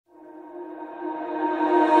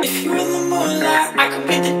If you're in the moonlight, I could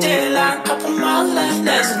be the daylight. Couple miles left,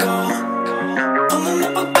 let's go. Pulling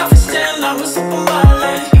up a coffee stand, I was up on my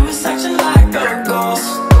lane. You was acting like a ghost.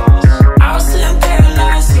 I was sitting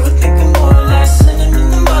paralyzed, you were thinking more or less. Sitting in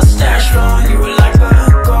the mustache wrong, you were like a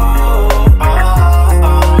ghost.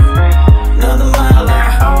 Another mile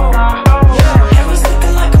like hair was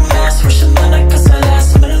looking like a mess. Wishing that I could say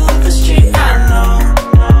last. Middle of the street, I know.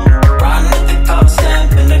 Riding at the coffee stand,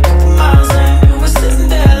 been a couple miles in. You were sitting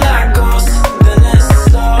there like ghosts. Then it's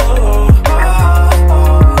slow.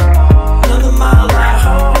 Another mile like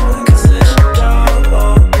home, 'cause it's Joe.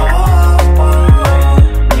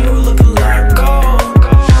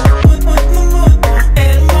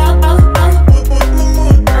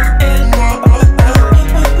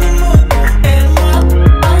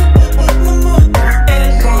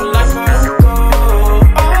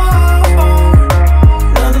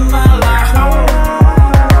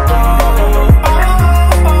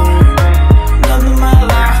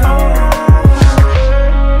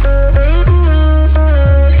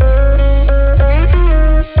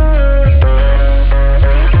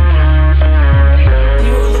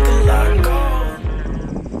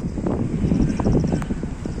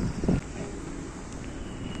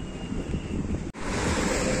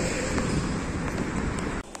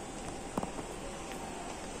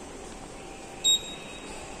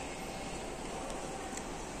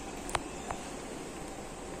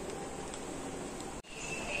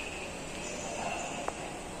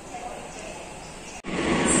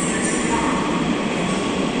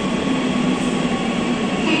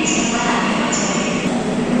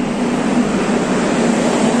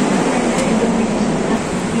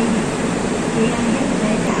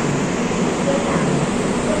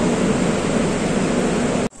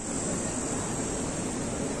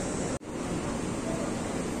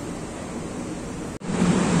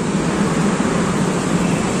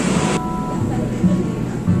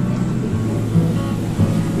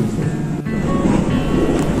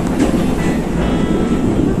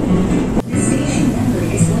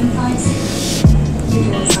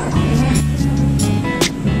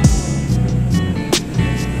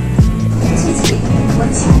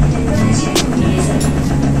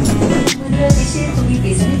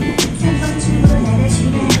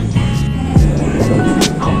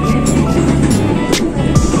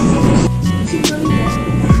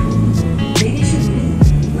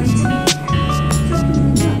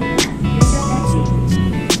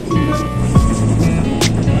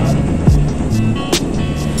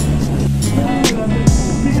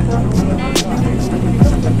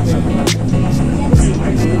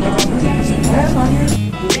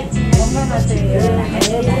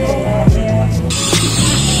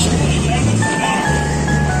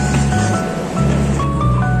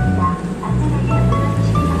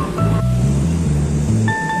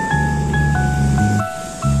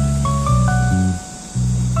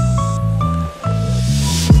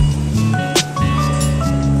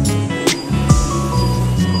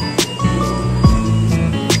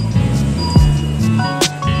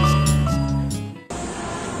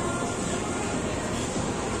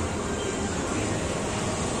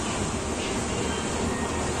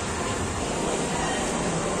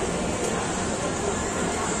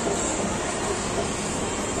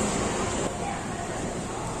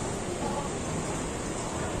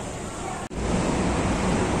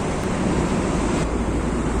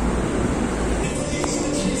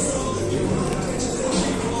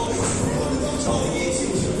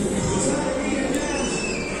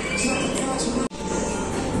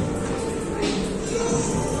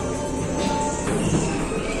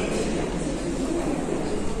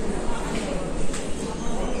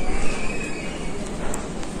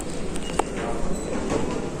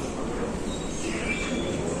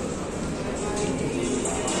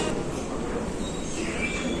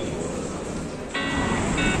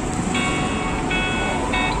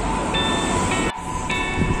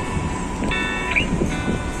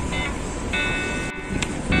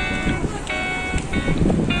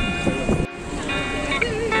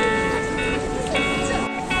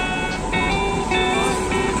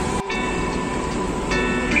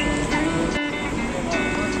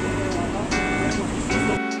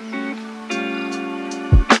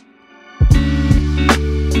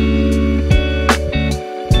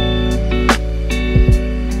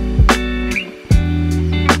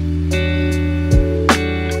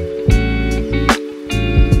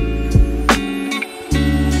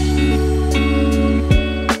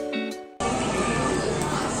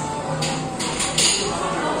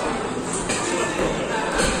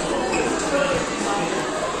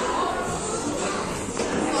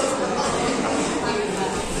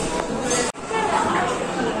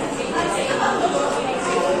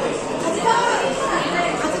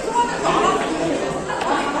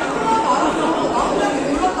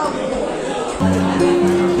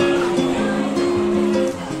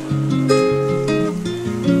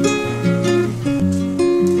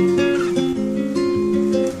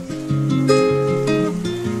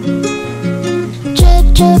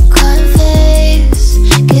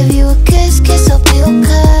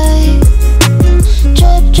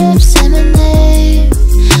 trip, say my name.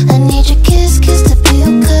 I need your kiss to be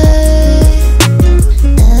okay.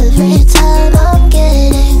 Every time I'm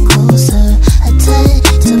getting closer, I tend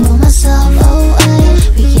to pull myself away.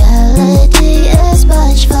 Reality is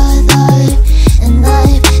much further, and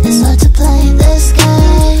life is hard to play this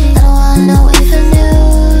game. I don't wanna wait for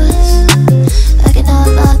news, backing up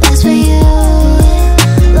my best for you.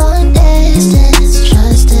 Long distance,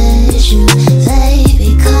 trust issues,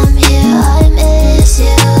 baby, come here, I miss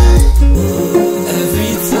you.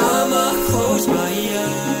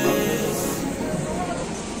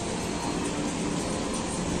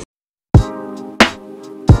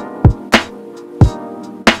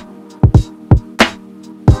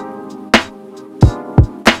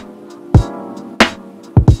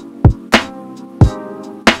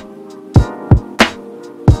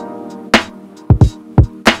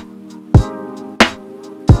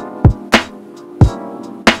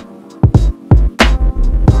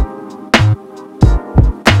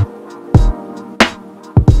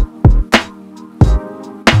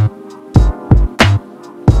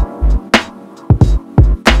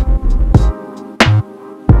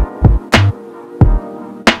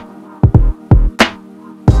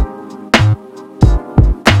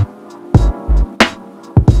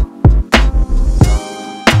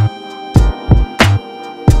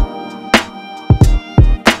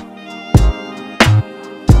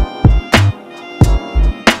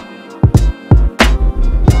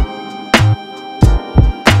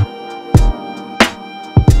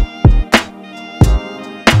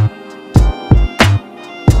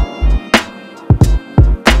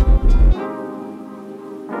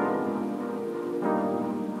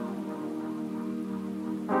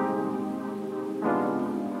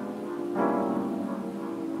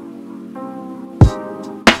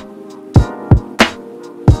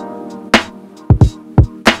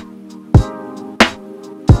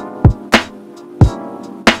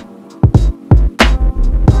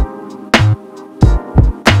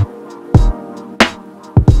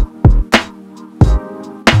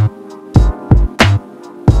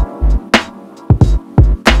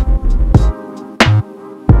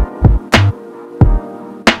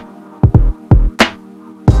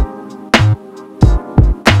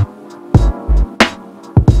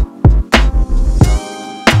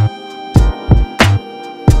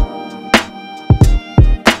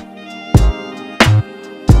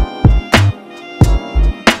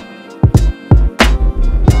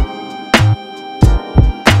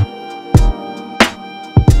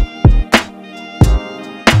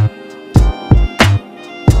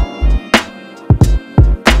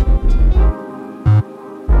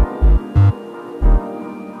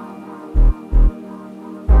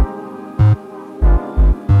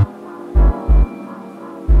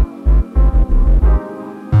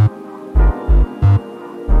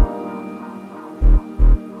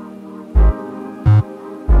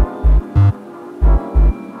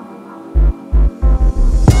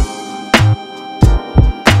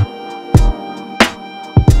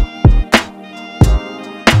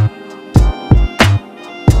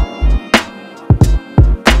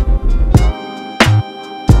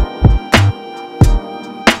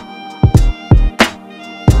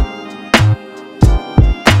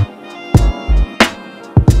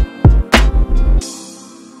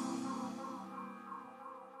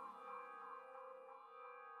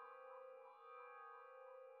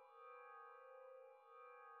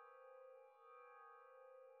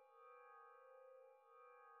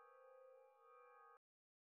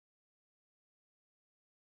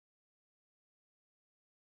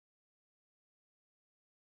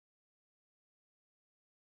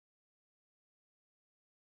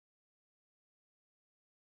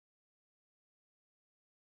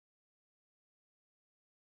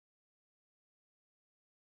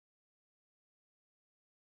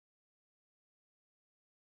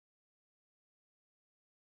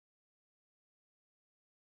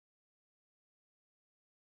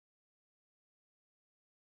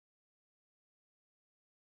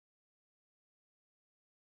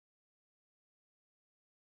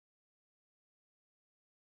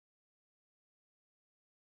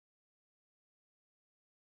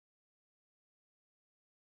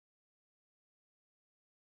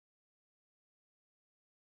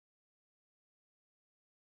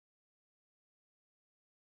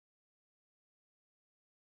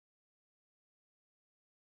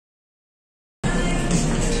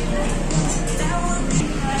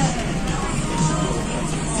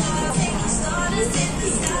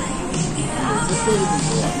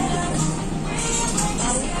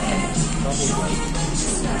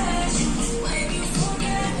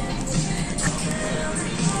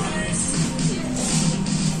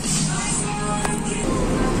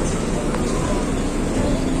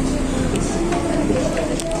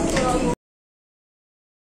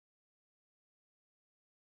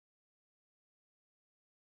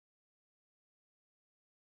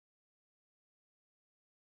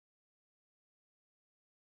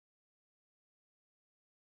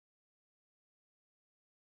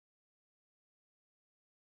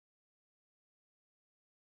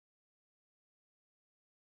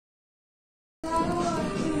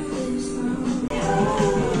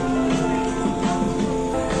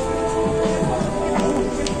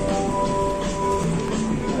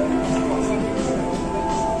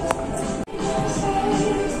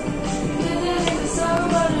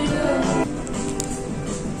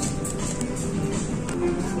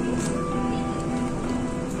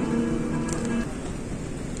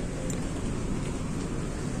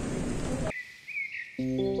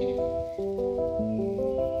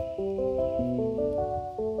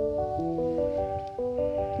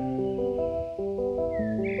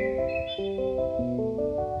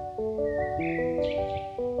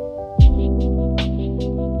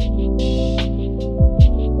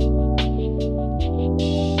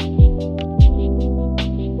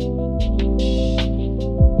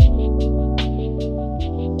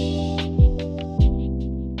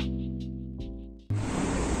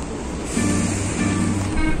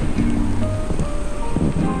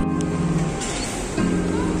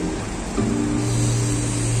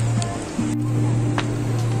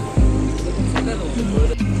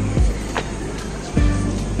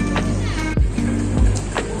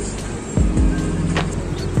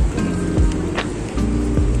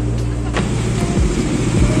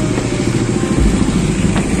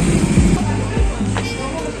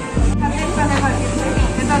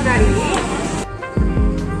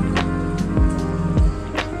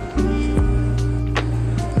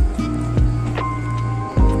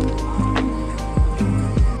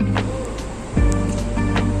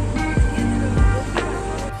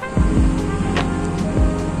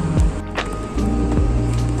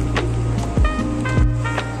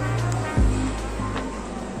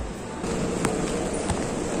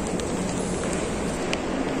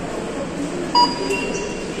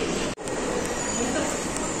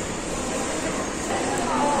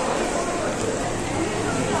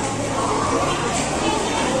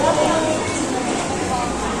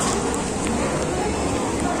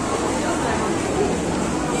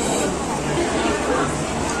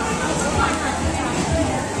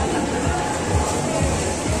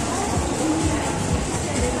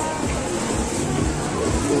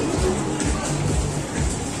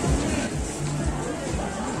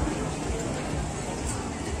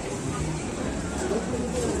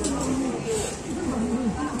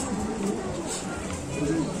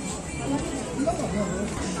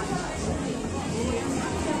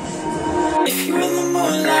 If you're in the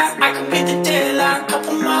moonlight, I could be the daylight.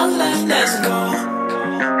 Couple miles left, let's go.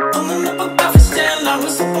 Pulling up a coffee stand, I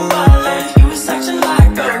was up on my lane. You was acting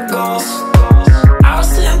like a ghost. I was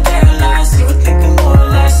sitting paralyzed, you were thinking more or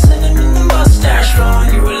less. Sitting in the mustache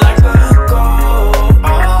run, you were like a ghost.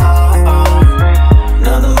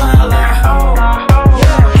 Another mile like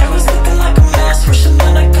hair was looking like a mess, wishing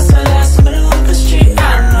that I could say less. Middle of the street,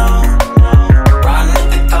 I know. Riding at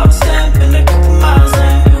the cold stand, been a couple miles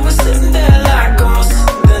in. You were sitting there like ghosts.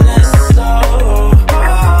 Then it's slow.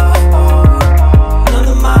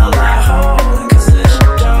 Another mile like home, 'cause it's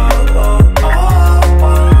dope.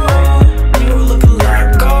 You were looking like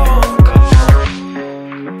gold.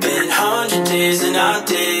 Been 100 days and I'm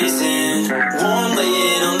dazing. One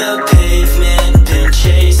laying on the pavement. Been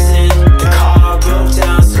chasing. The car broke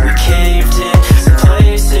down so we caved in. Some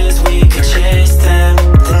places we could chase them.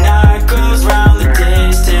 The night goes round, the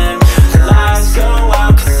days dim. The lights go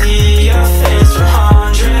out, can see your face from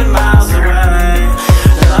 100 miles away.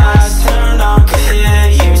 The lights turned on, could hear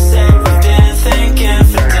you say we've been thinking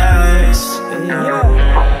for days.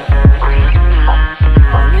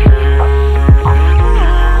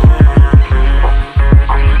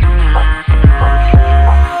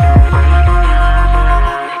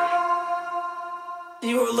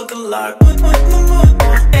 You were looking like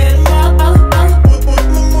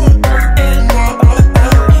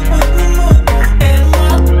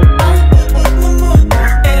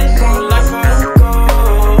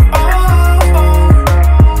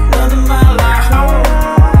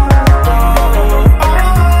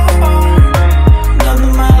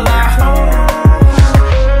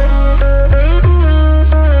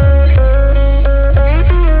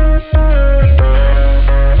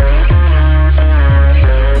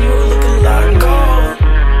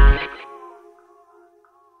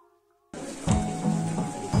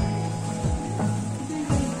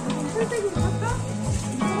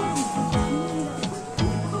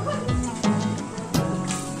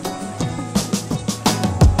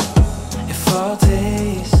fall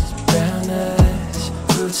days, brown eyes,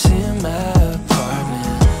 roots in my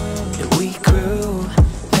apartment. Yeah, we grew,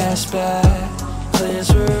 passed by, plans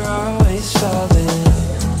were always falling.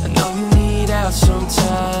 I know you need out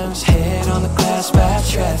sometimes, head on the glass by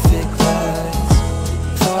traffic lights.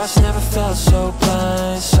 Thoughts never felt so